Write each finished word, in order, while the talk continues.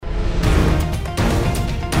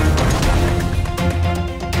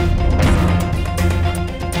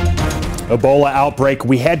Ebola outbreak,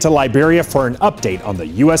 we head to Liberia for an update on the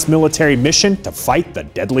U.S. military mission to fight the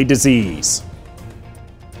deadly disease.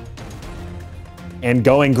 And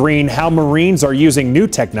going green, how Marines are using new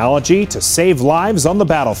technology to save lives on the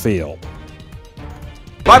battlefield.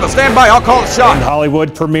 Bible, stand by, I'll call the shot. And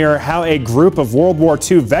Hollywood premiere, how a group of World War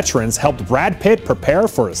II veterans helped Brad Pitt prepare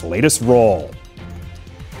for his latest role.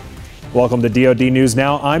 Welcome to DoD News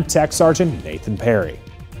Now. I'm Tech Sergeant Nathan Perry.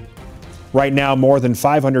 Right now, more than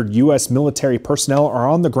 500 U.S. military personnel are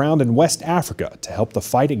on the ground in West Africa to help the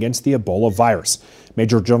fight against the Ebola virus.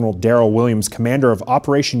 Major General Darrell Williams, commander of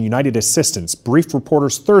Operation United Assistance, briefed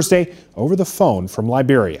reporters Thursday over the phone from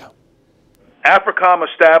Liberia. AFRICOM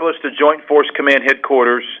established a Joint Force Command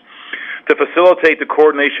headquarters to facilitate the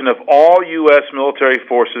coordination of all U.S. military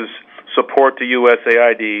forces, support to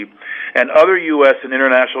USAID, and other U.S. and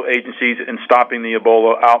international agencies in stopping the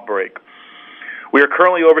Ebola outbreak. We are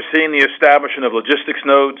currently overseeing the establishment of logistics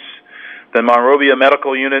nodes, the Monrovia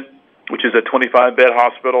Medical Unit, which is a 25-bed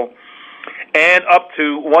hospital, and up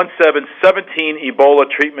to 17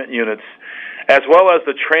 Ebola treatment units, as well as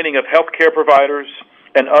the training of healthcare providers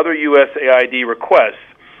and other USAID requests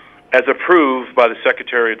as approved by the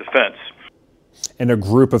Secretary of Defense. And a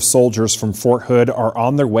group of soldiers from Fort Hood are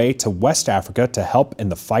on their way to West Africa to help in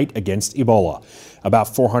the fight against Ebola.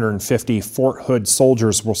 About 450 Fort Hood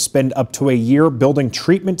soldiers will spend up to a year building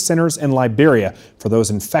treatment centers in Liberia for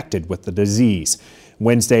those infected with the disease.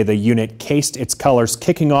 Wednesday, the unit cased its colors,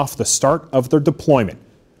 kicking off the start of their deployment.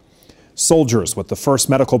 Soldiers with the 1st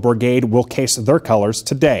Medical Brigade will case their colors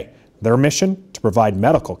today. Their mission? To provide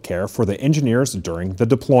medical care for the engineers during the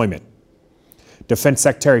deployment. Defense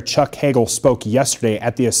Secretary Chuck Hagel spoke yesterday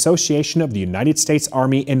at the Association of the United States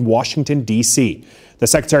Army in Washington, D.C. The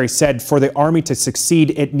Secretary said for the Army to succeed,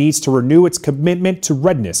 it needs to renew its commitment to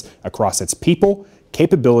readiness across its people,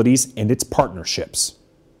 capabilities, and its partnerships.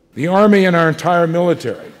 The Army and our entire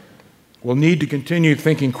military will need to continue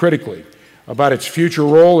thinking critically about its future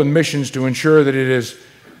role and missions to ensure that it is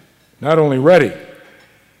not only ready,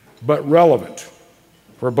 but relevant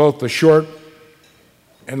for both the short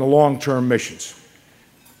and the long-term missions.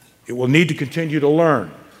 It will need to continue to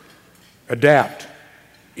learn, adapt,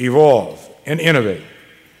 evolve, and innovate.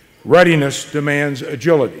 Readiness demands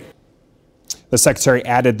agility. The Secretary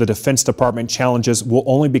added the Defense Department challenges will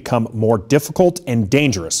only become more difficult and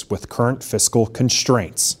dangerous with current fiscal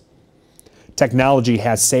constraints. Technology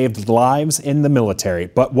has saved lives in the military,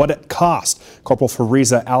 but what it cost. Corporal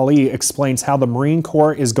Fariza Ali explains how the Marine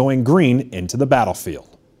Corps is going green into the battlefield.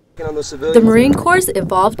 The Marine Corps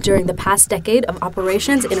evolved during the past decade of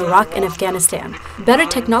operations in Iraq and Afghanistan. Better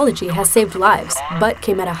technology has saved lives, but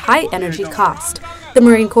came at a high energy cost. The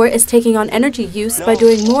Marine Corps is taking on energy use by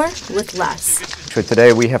doing more with less. So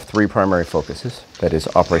today we have 3 primary focuses. That is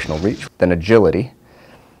operational reach, then agility.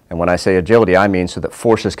 And when I say agility, I mean so that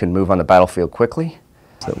forces can move on the battlefield quickly,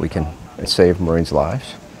 so that we can save Marines'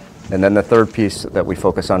 lives. And then the third piece that we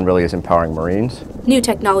focus on really is empowering Marines. New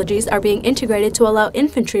technologies are being integrated to allow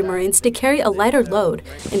infantry Marines to carry a lighter load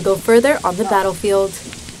and go further on the battlefield.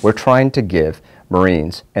 We're trying to give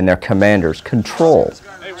Marines and their commanders control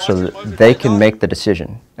so that they can make the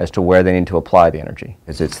decision as to where they need to apply the energy,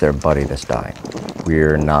 because it's their buddy that's dying.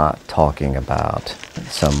 We're not talking about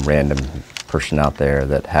some random person out there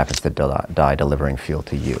that happens to die delivering fuel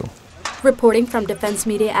to you. Reporting from Defense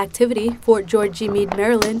Media Activity, Fort George G. Meade,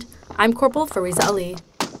 Maryland, I'm Corporal Fariza Ali.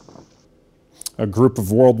 A group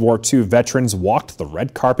of World War II veterans walked the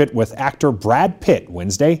red carpet with actor Brad Pitt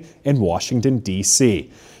Wednesday in Washington,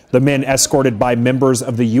 D.C. The men escorted by members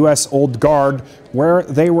of the U.S. Old Guard, where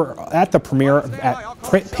they were at the premiere at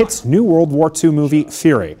Pitt's new World War II movie,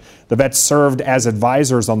 Fury. The vets served as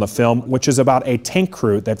advisors on the film, which is about a tank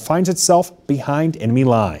crew that finds itself behind enemy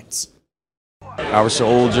lines. Our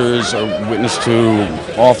soldiers are witness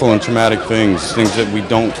to awful and traumatic things that we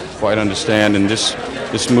don't quite understand, and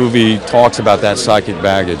this movie talks about that psychic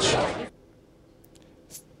baggage.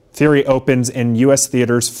 Fury opens in U.S.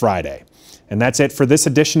 theaters Friday. And that's it for this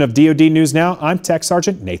edition of DoD News Now. I'm Tech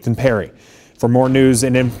Sergeant Nathan Perry. For more news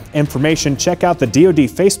and information, check out the DoD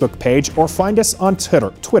Facebook page or find us on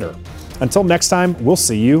Twitter. Until next time, we'll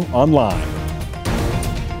see you online.